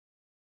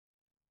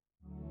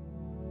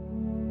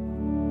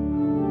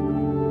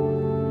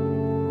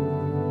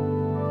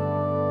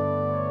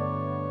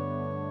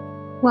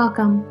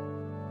Welcome.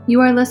 You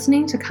are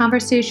listening to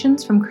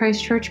Conversations from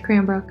Christ Church,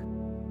 Cranbrook.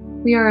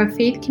 We are a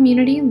faith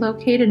community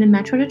located in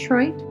Metro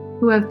Detroit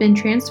who have been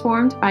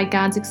transformed by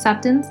God's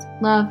acceptance,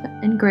 love,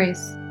 and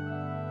grace.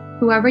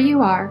 Whoever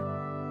you are,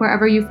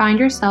 wherever you find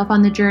yourself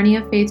on the journey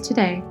of faith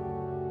today,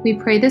 we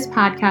pray this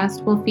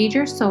podcast will feed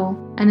your soul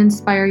and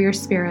inspire your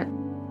spirit.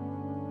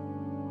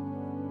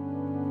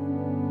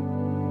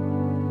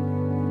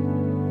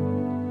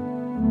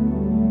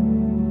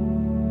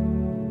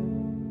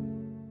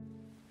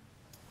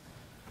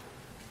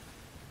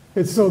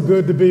 It's so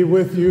good to be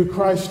with you,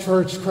 Christ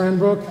Church,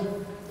 Cranbrook.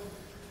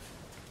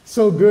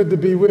 So good to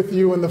be with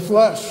you in the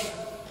flesh.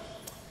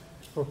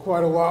 For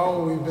quite a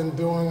while, we've been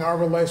doing our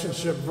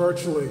relationship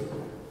virtually.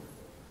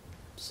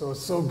 So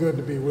it's so good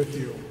to be with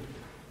you.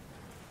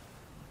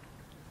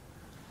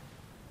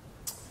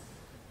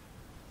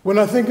 When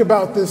I think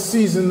about this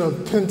season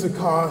of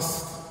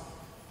Pentecost,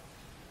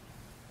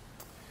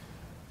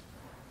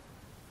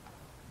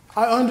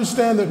 I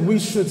understand that we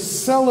should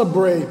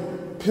celebrate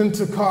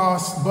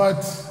Pentecost,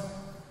 but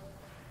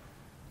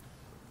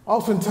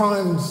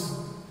oftentimes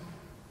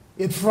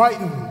it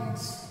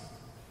frightens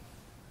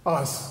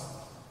us.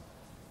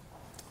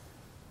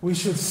 We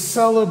should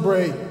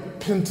celebrate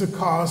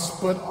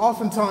Pentecost, but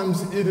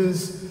oftentimes it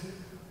is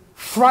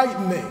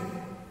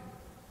frightening.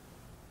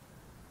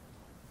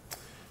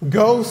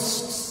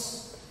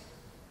 Ghosts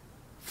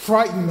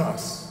frighten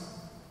us.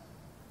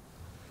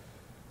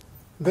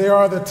 They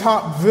are the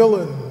top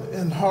villain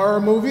in horror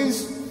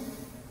movies.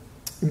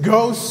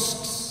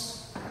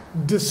 Ghosts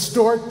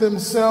distort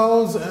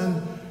themselves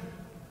and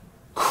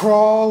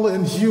crawl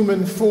in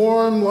human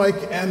form like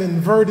an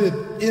inverted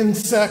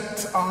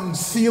insect on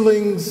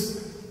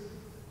ceilings.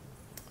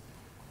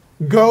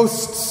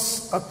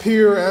 Ghosts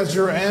appear as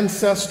your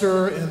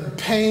ancestor in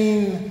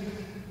pain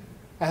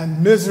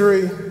and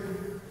misery.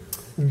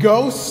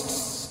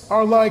 Ghosts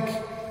are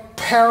like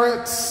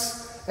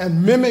parrots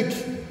and mimic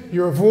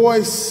your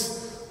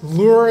voice,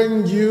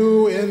 luring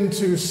you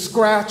into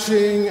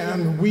scratching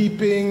and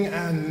weeping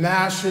and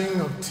gnashing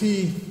of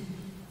teeth.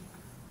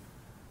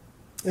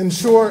 In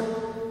short,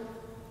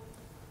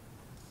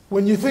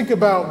 when you think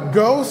about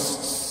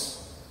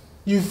ghosts,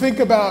 you think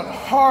about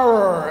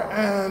horror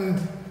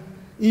and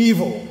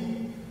evil.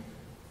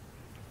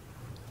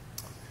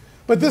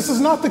 But this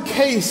is not the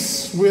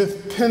case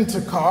with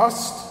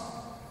Pentecost.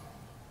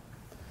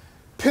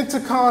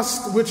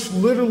 Pentecost, which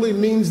literally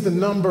means the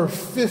number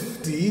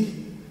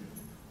 50,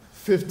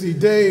 50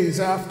 days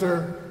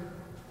after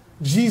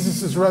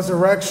Jesus'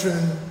 resurrection,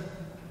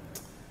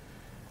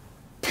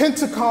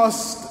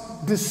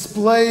 Pentecost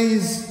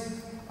displays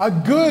a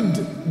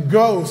good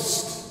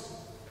ghost.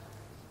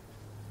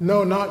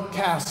 No, not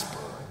Casper.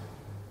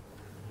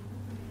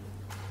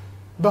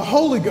 The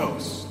Holy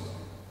Ghost,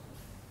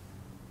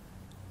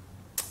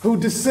 who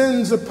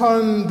descends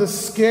upon the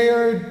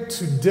scared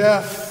to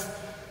death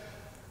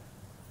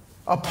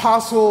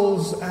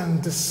apostles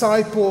and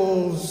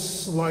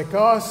disciples like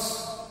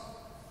us,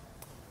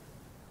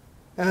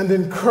 and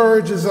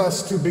encourages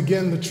us to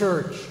begin the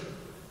church.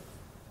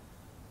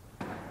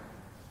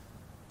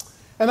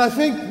 And I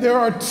think there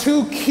are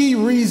two key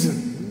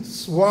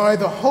reasons why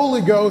the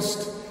Holy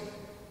Ghost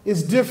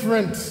is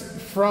different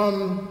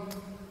from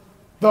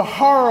the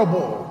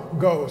horrible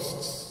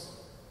ghosts.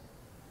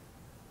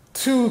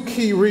 Two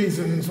key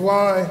reasons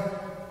why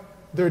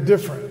they're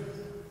different.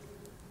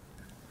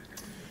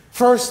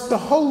 First, the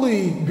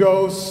Holy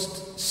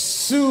Ghost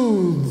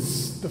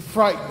soothes the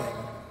frightening.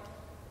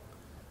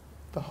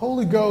 The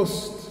Holy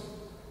Ghost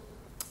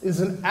is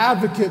an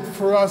advocate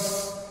for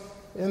us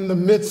in the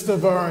midst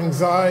of our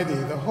anxiety.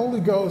 The Holy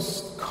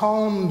Ghost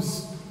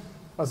calms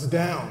us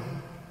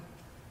down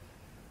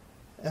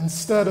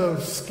instead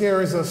of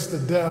scares us to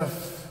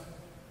death,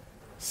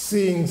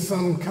 seeing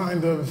some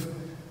kind of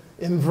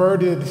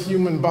inverted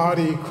human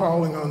body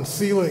crawling on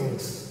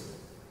ceilings.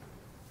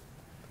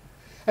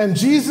 And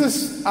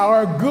Jesus,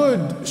 our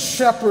good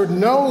shepherd,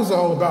 knows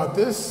all about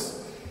this.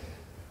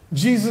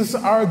 Jesus,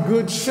 our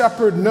good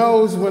shepherd,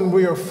 knows when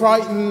we are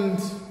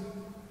frightened,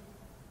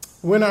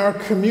 when our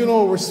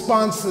communal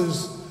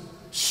responses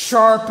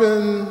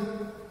sharpen,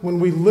 when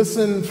we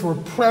listen for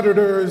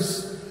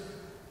predators,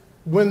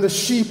 when the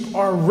sheep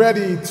are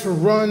ready to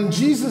run.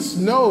 Jesus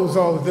knows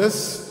all of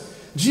this.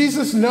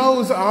 Jesus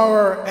knows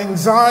our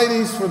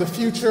anxieties for the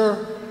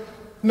future,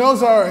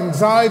 knows our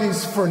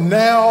anxieties for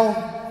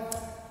now.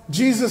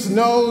 Jesus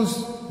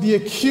knows the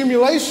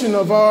accumulation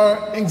of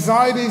our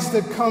anxieties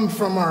that come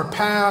from our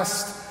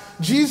past.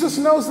 Jesus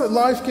knows that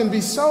life can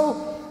be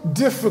so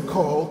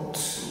difficult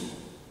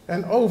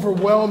and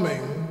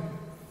overwhelming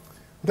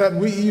that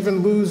we even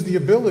lose the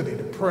ability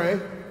to pray.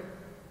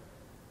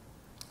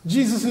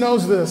 Jesus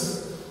knows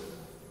this.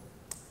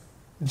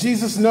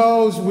 Jesus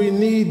knows we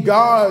need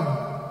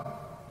God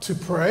to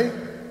pray.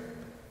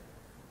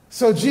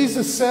 So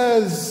Jesus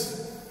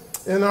says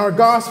in our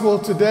gospel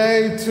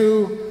today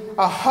to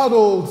a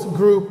huddled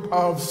group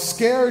of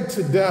scared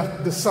to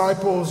death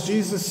disciples,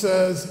 Jesus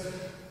says,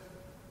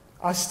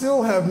 I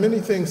still have many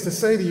things to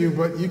say to you,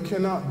 but you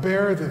cannot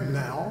bear them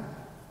now.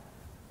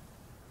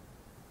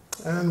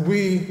 And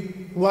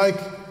we,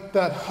 like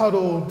that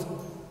huddled,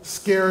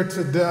 scared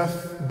to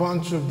death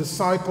bunch of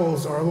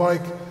disciples, are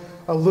like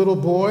a little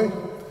boy,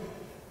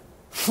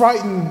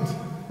 frightened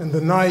in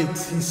the night.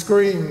 He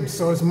screams,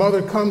 so his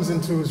mother comes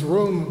into his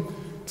room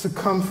to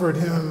comfort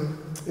him.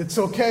 "It's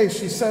okay,"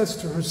 she says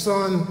to her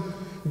son.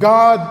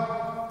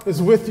 "God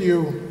is with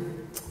you,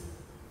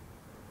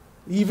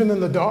 even in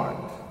the dark?"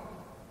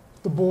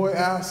 The boy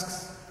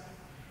asks.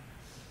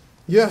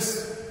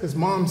 "Yes," his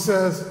mom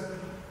says.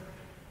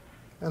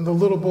 And the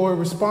little boy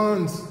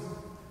responds,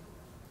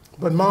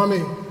 "But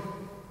Mommy,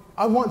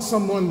 I want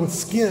someone with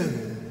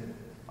skin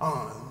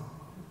on.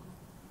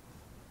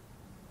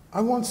 I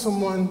want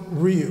someone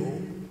real.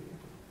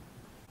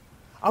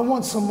 I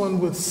want someone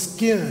with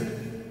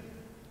skin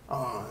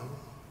on.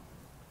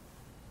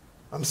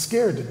 I'm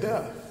scared to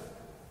death."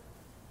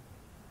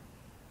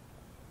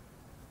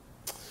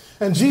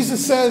 And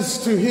Jesus says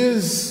to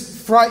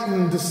his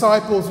frightened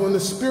disciples, "When the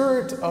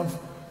Spirit of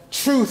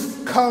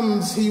truth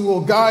comes, he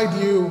will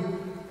guide you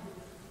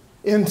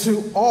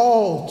into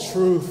all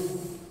truth."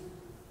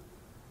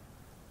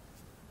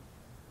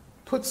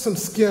 Put some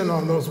skin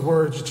on those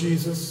words,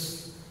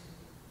 Jesus.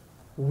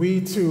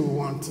 We too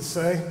want to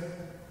say.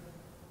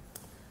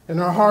 In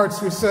our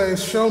hearts we say,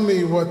 "Show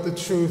me what the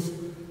truth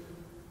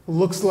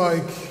looks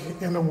like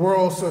in a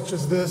world such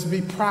as this."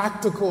 Be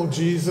practical,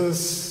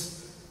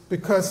 Jesus,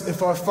 because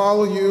if I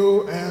follow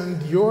you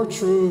and your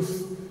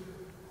truth,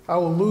 I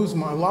will lose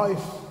my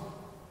life.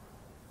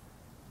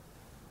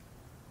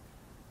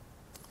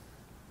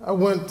 I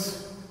went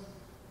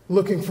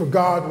looking for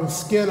God with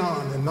skin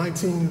on in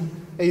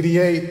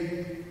 1988.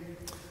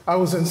 I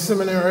was in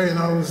seminary and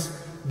I was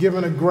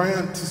given a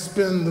grant to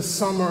spend the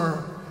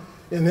summer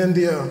in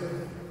India.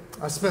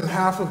 I spent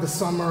half of the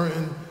summer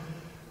in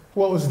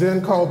what was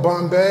then called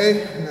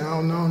Bombay,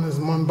 now known as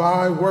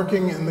Mumbai,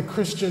 working in the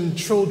Christian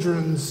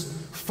Children's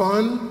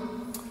Fund,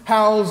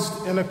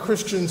 housed in a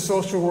Christian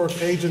social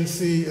work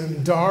agency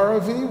in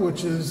Dharavi,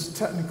 which is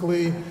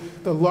technically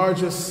the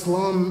largest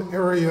slum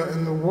area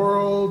in the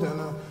world, and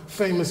a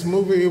famous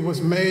movie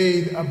was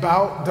made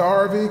about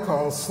Dharavi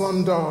called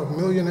Slumdog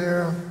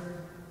Millionaire.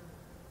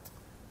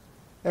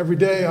 Every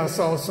day I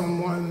saw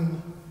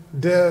someone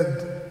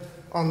dead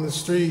on the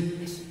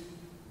street.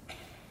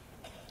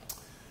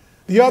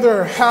 The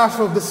other half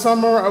of the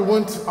summer I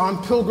went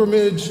on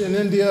pilgrimage in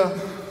India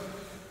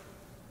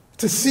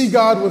to see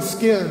God with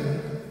skin.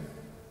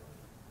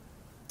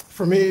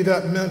 For me,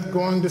 that meant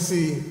going to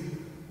see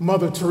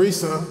Mother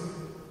Teresa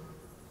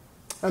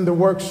and the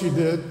work she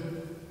did,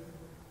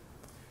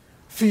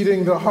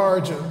 feeding the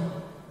Harjan,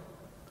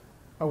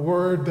 a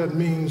word that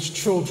means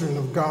children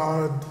of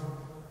God,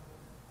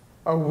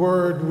 a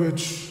word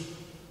which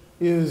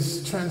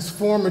is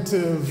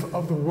transformative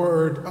of the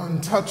word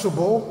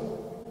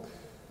untouchable.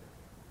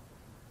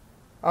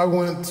 I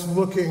went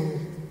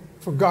looking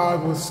for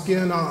God with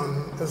skin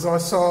on as I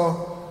saw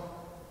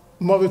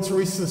Mother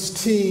Teresa's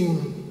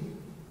team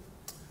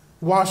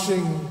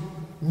washing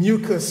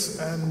mucus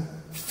and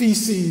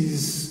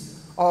feces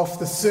off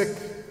the sick,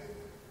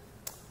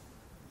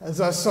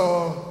 as I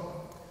saw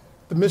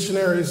the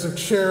missionaries of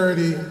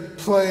charity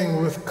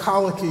playing with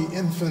colicky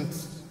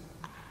infants.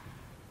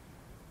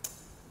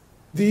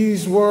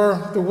 These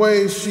were the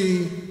ways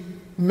she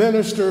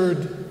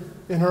ministered,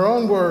 in her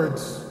own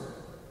words,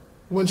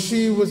 when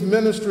she was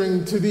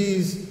ministering to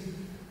these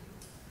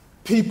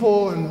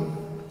people and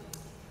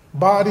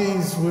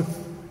bodies with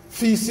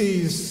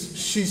feces.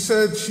 She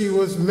said she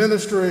was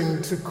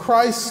ministering to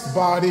Christ's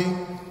body.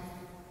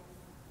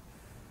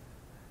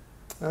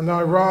 And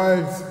I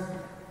arrived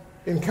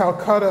in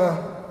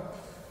Calcutta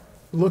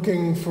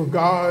looking for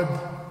God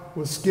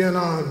with skin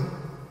on.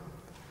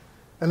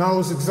 And I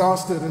was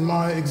exhausted, and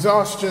my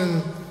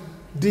exhaustion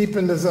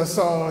deepened as I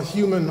saw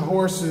human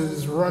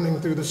horses running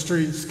through the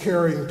streets,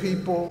 carrying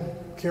people,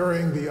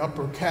 carrying the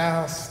upper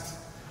caste.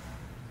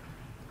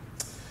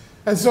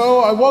 And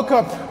so I woke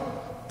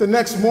up the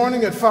next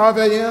morning at 5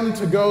 a.m.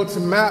 to go to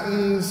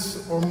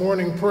matins or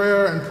morning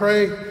prayer and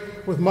pray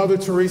with Mother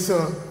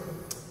Teresa.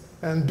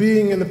 And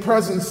being in the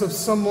presence of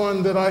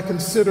someone that I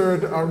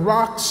considered a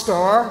rock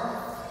star,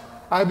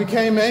 I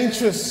became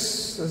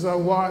anxious as I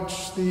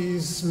watched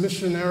these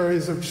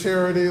missionaries of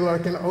charity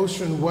like an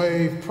ocean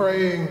wave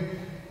praying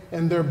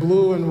in their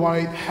blue and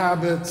white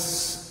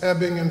habits,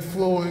 ebbing and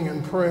flowing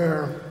in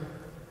prayer.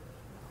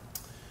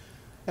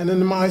 And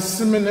in my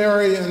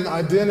seminarian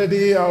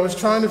identity, I was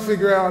trying to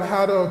figure out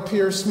how to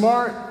appear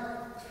smart,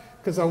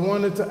 because I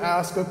wanted to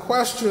ask a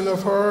question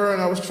of her,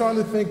 and I was trying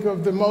to think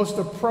of the most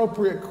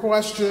appropriate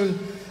question,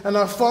 and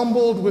I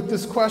fumbled with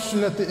this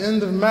question at the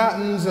end of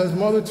matins as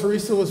Mother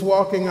Teresa was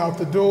walking out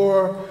the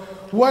door.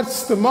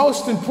 "What's the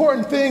most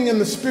important thing in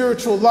the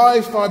spiritual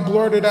life?" I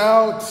blurted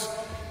out,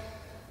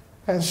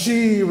 and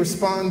she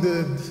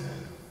responded,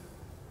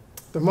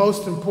 "The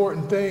most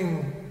important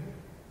thing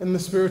in the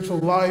spiritual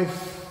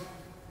life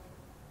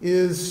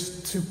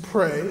is to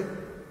pray."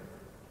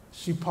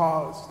 She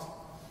paused.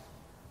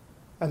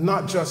 "And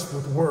not just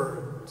with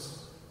words."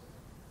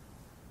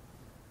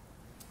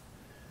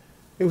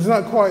 It was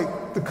not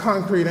quite the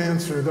concrete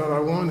answer that I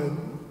wanted.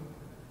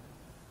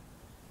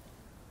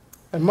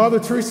 And Mother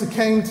Teresa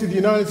came to the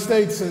United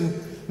States in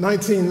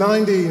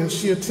 1990, and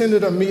she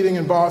attended a meeting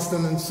in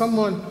Boston, and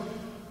someone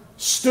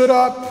stood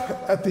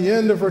up at the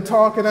end of her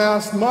talk and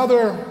asked,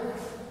 "Mother,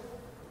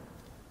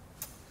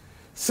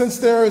 since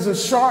there is a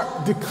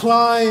sharp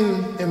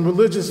decline in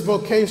religious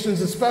vocations,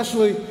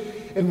 especially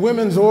in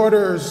women's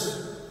orders,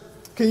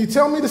 can you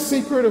tell me the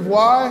secret of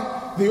why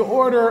the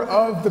order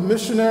of the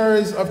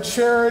missionaries of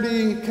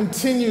charity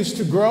continues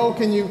to grow?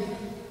 Can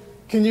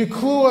you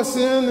clue us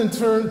in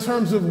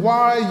terms of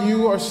why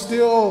you are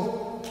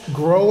still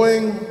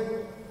growing?"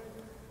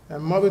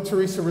 And Mother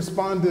Teresa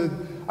responded,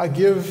 "I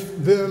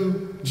give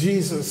them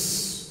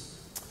Jesus."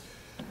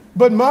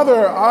 "But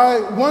Mother, I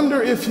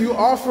wonder if you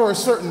offer a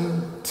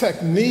certain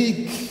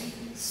technique,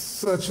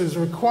 such as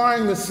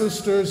requiring the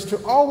sisters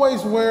to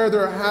always wear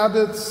their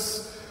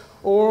habits,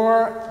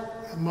 or..."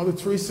 And Mother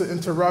Teresa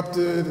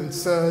interrupted and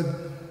said,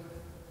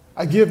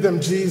 "I give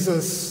them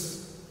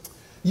Jesus."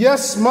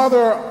 "Yes,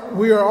 Mother,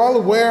 we are all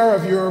aware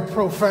of your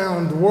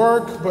profound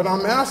work, but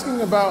I'm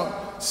asking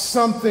about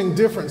something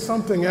different,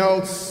 something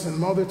else." And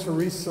Mother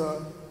Teresa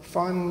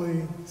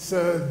finally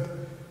said,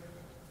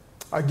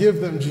 "I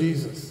give them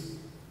Jesus.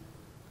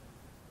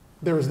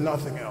 There is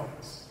nothing else."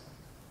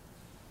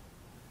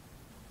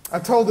 I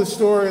told this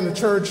story in the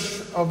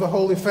Church of the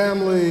Holy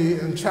Family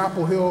in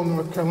Chapel Hill,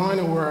 North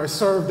Carolina, where I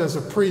served as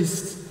a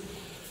priest.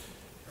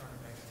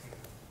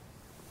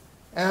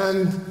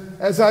 And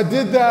as I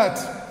did that,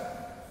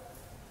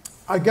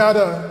 I got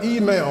an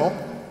email,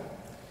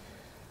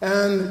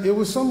 and it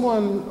was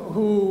someone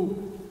who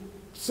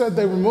said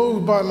they were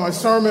moved by my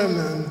sermon,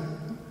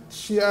 and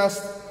she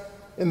asked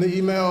in the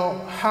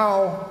email,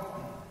 "How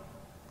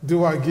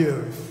do I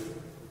give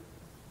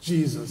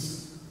Jesus?"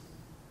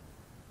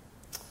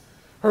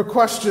 Her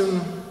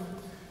question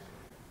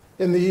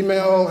in the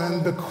email,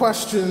 and the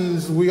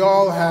questions we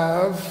all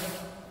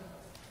have,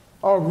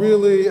 are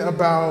really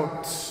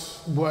about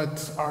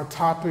what our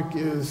topic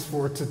is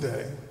for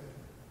today.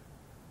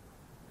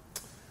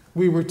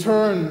 We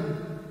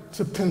return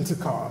to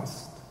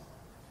Pentecost.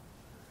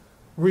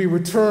 We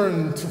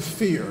return to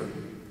fear.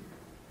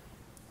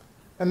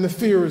 And the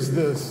fear is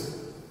this: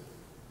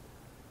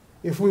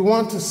 if we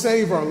want to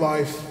save our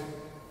life,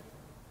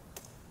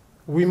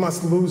 we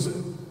must lose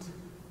it.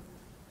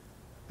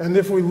 And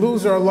if we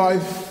lose our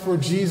life for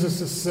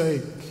Jesus'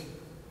 sake,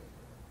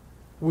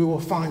 we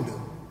will find it.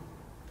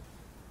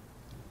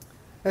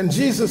 And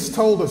Jesus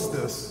told us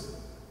this.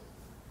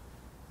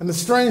 And the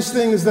strange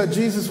thing is that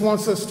Jesus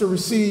wants us to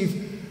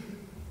receive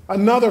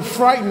another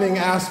frightening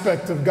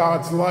aspect of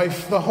God's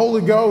life, the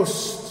Holy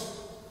Ghost.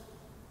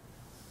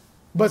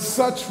 But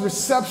such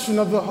reception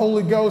of the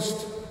Holy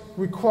Ghost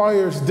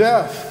requires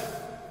death,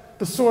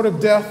 the sort of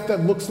death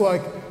that looks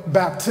like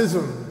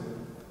baptism.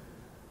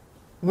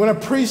 When a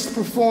priest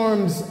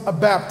performs a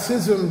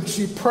baptism,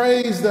 she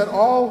prays that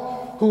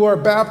all who are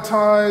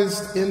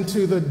baptized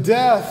into the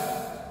death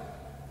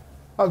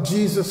of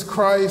Jesus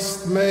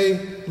Christ may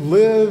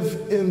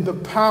live in the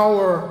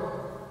power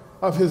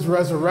of his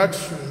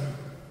resurrection.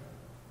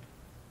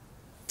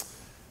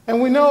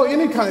 And we know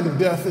any kind of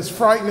death is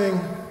frightening,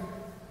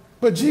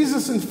 but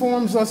Jesus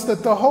informs us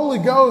that the Holy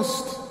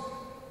Ghost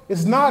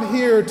is not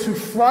here to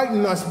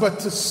frighten us, but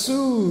to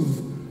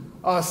soothe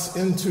us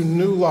into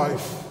new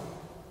life.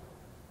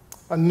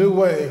 A new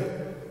way.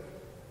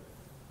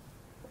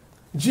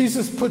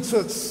 Jesus puts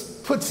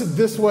it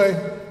this way: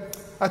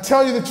 "I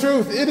tell you the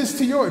truth, it is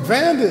to your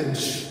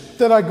advantage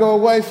that I go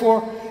away,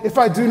 for if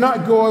I do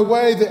not go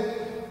away,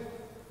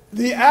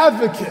 the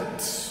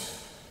advocate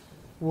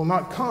will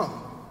not come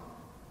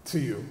to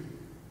you."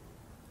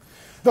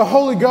 The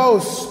Holy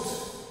Ghost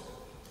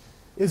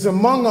is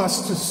among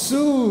us to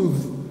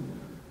soothe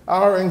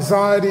our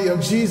anxiety of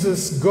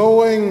Jesus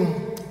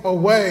going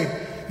away.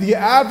 The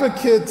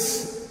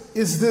advocate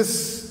is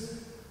this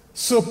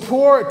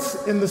support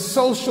in the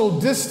social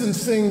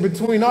distancing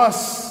between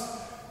us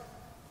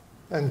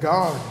and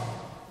God.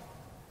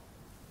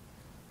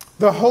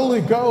 The Holy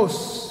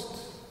Ghost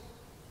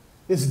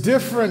is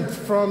different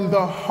from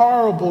the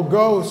horrible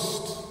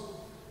ghost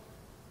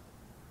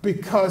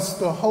because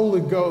the Holy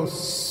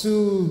Ghost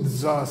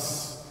soothes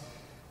us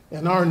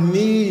in our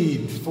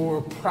need for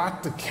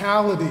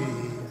practicality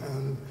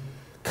and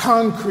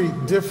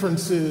concrete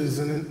differences,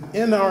 and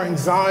in our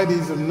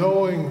anxieties of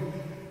knowing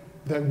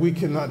that we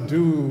cannot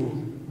do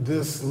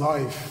this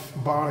life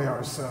by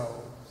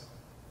ourselves.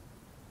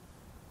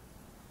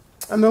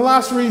 And the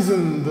last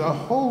reason the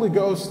Holy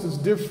Ghost is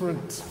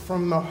different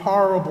from the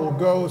horrible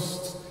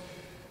ghost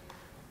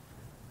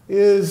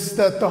is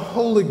that the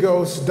Holy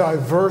Ghost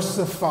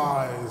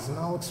diversifies, and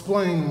I'll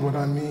explain what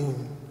I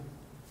mean.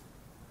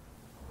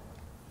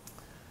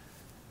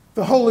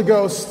 The Holy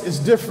Ghost is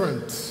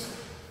different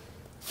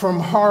from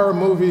horror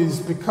movies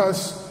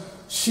because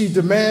she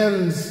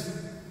demands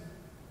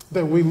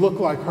that we look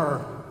like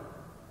her.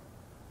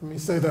 Let me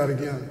say that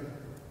again.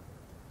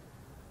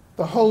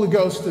 The Holy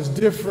Ghost is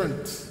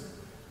different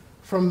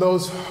from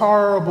those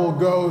horrible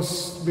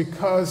ghosts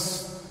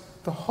because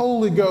the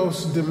Holy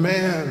Ghost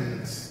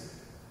demands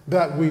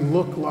that we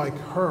look like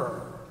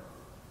her.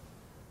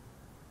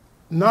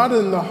 Not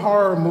in the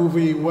horror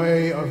movie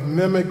way of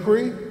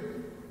mimicry,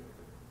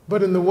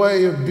 but in the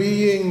way of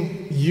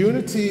being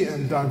unity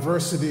and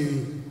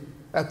diversity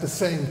at the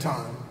same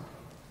time.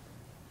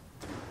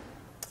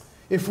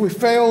 If we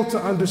fail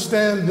to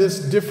understand this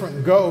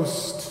different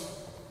ghost,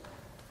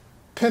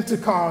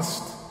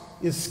 Pentecost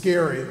is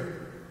scary,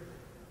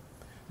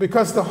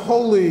 because the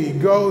Holy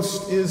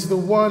Ghost is the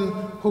one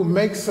who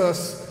makes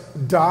us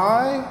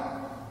die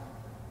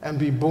and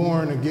be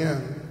born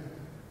again.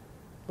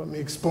 Let me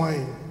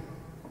explain.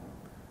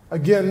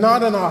 Again,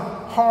 not in a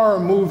horror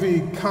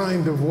movie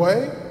kind of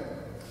way,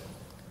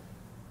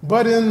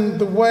 but in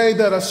the way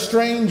that a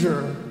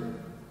stranger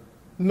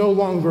no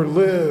longer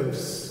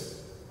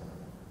lives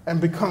and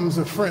becomes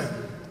a friend.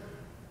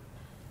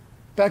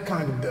 That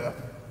kind of death.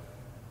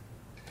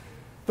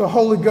 The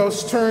Holy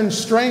Ghost turns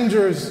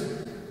strangers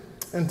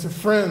into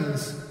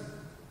friends.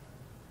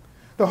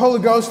 The Holy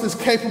Ghost is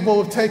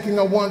capable of taking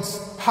a once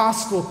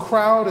hostile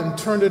crowd and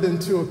turn it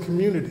into a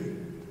community.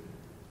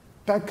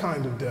 That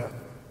kind of death.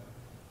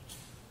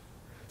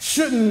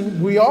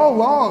 Shouldn't we all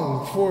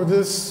long for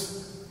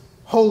this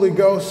Holy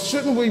Ghost?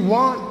 Shouldn't we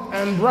want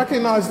and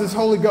recognize this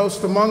Holy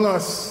Ghost among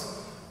us?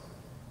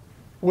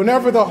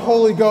 Whenever the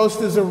Holy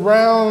Ghost is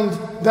around,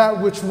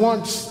 that which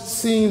once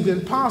seemed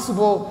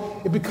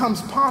impossible, it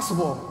becomes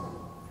possible.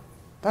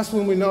 That's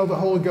when we know the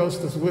Holy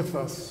Ghost is with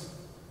us.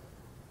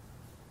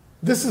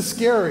 This is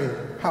scary,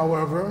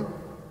 however,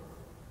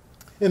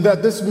 in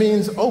that this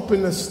means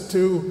openness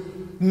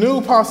to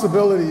new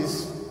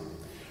possibilities.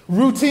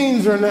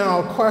 Routines are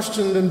now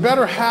questioned and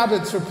better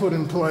habits are put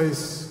in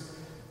place.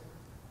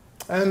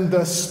 And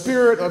the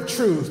Spirit of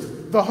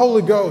truth, the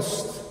Holy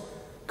Ghost,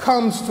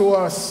 comes to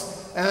us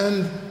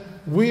and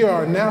we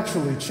are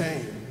naturally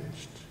changed.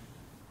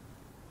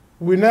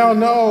 We now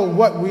know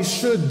what we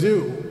should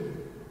do,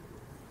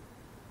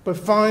 but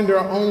find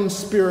our own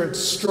spirit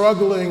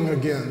struggling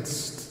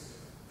against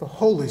the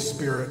Holy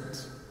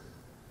Spirit.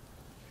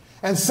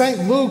 And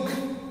St. Luke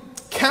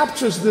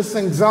captures this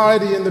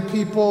anxiety in the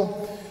people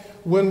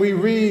when we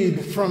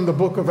read from the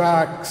book of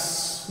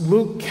Acts.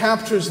 Luke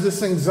captures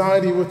this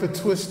anxiety with a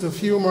twist of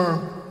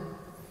humor.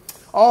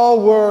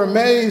 All were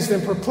amazed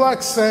and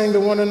perplexed, saying to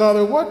one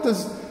another, what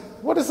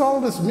does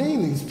all this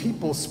mean? These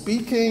people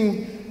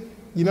speaking,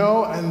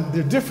 and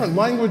they're different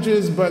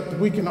languages, but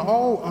we can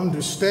all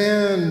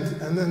understand.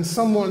 And then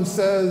someone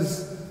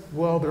says,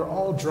 well, they're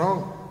all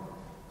drunk.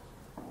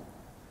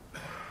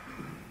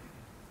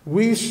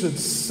 We should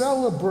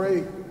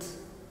celebrate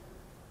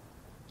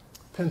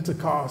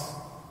Pentecost.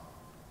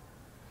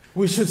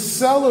 We should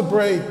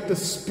celebrate the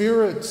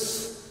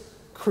Spirit's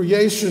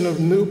creation of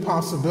new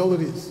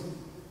possibilities.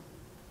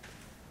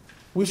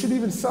 We should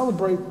even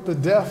celebrate the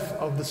death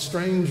of the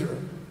stranger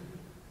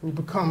who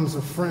becomes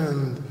a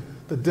friend,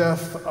 the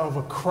death of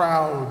a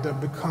crowd that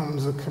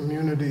becomes a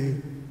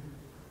community.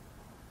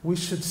 We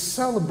should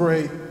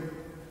celebrate,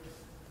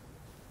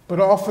 but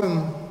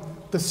often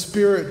the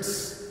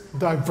Spirit's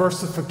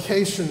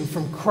diversification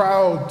from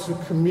crowd to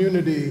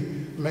community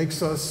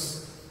makes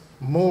us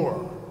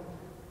more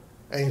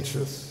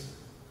anxious.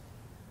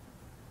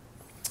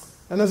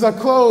 And as I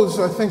close,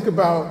 I think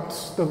about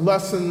the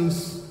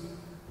lessons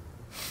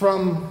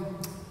from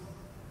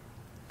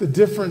the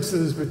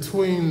differences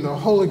between the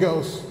Holy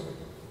Ghost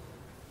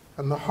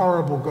and the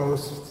horrible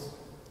ghosts.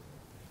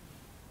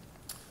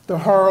 The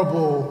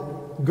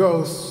horrible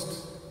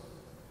ghosts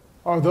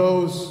are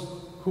those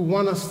who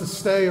want us to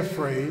stay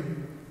afraid,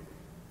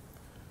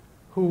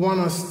 who want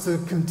us to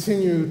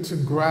continue to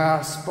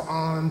grasp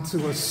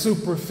onto a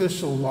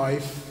superficial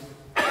life.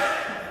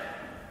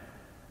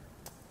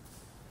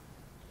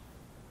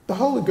 The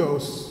Holy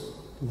Ghost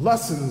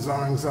lessens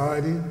our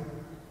anxiety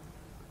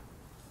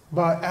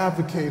by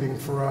advocating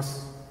for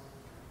us.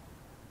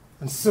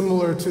 And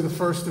similar to the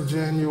 1st of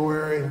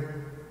January,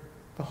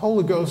 the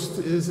Holy Ghost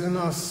is in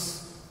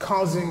us,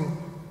 causing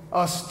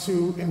us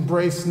to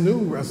embrace new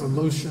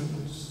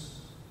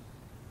resolutions.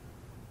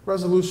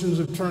 Resolutions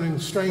of turning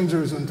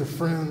strangers into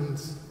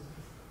friends.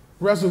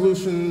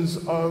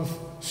 Resolutions of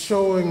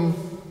showing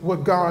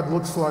what God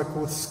looks like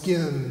with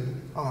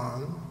skin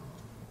on.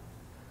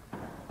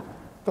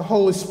 The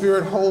Holy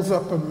Spirit holds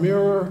up a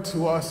mirror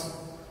to us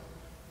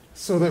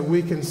so that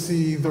we can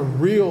see the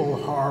real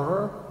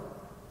horror.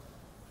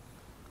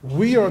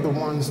 We are the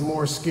ones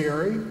more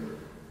scary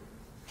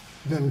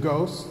than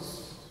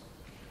ghosts.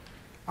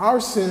 Our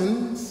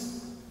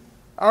sins,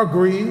 our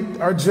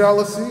greed, our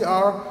jealousy,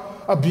 our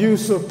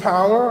abuse of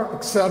power,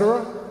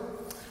 etc.,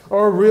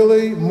 are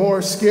really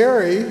more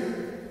scary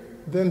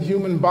than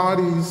human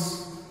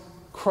bodies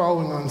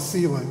crawling on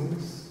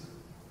ceilings.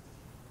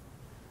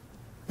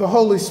 The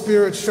Holy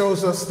Spirit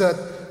shows us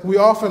that we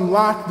often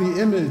lack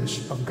the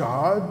image of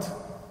God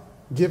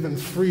given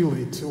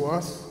freely to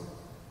us.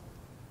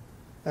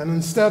 And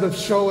instead of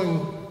showing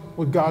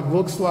what God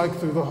looks like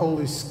through the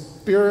Holy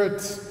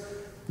Spirit,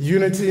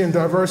 unity and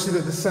diversity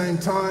at the same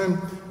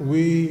time,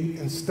 we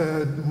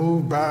instead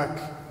move back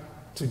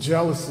to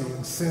jealousy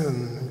and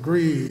sin and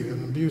greed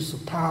and abuse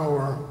of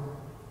power.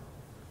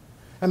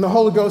 And the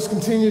Holy Ghost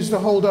continues to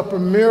hold up a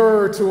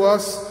mirror to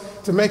us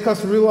to make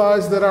us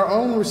realize that our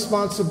own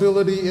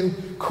responsibility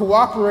in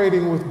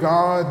cooperating with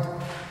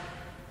God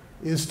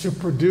is to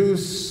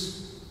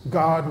produce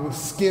God with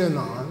skin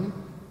on.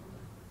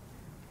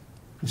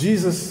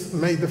 Jesus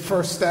made the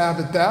first stab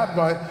at that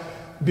by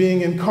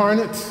being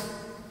incarnate,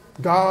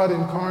 God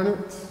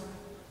incarnate.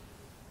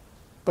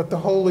 But the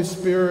Holy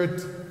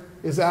Spirit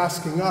is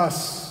asking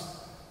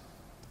us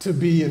to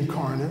be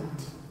incarnate,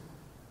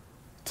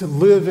 to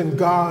live in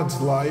God's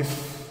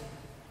life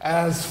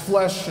as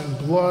flesh and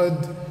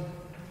blood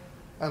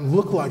and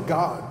look like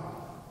God.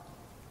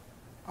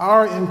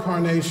 Our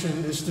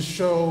incarnation is to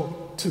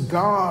show to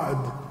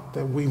God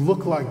that we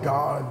look like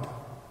God.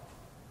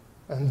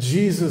 And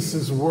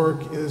Jesus'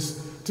 work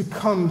is to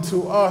come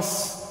to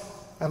us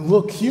and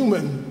look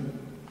human.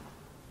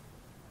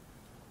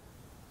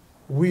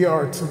 We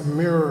are to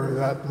mirror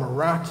that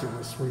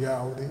miraculous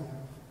reality.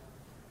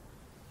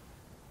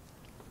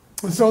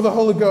 And so the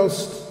Holy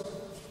Ghost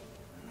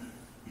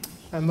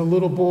and the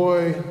little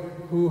boy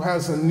who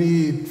has a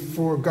need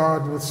for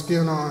God with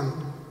skin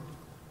on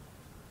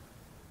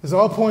is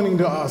all pointing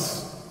to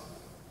us.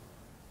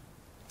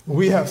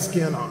 We have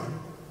skin on.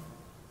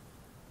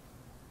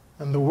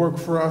 And the work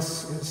for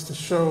us is to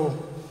show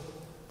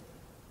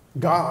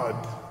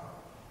God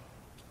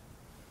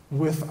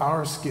with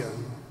our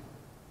skin.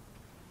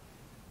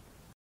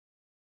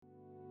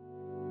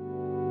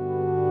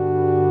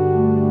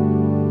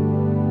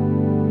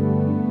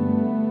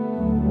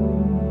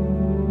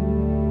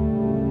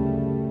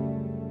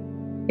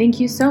 Thank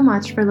you so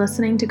much for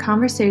listening to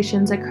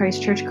Conversations at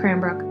Christ Church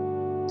Cranbrook.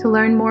 To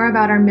learn more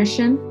about our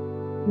mission,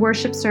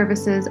 worship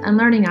services, and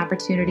learning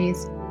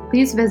opportunities,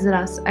 please visit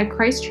us at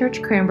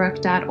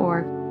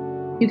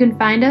christchurchcranbrook.org. You can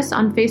find us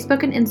on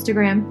Facebook and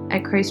Instagram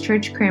at Christ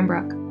Church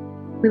Cranbrook.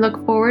 We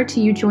look forward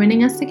to you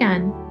joining us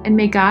again, and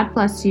may God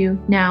bless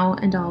you now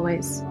and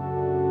always.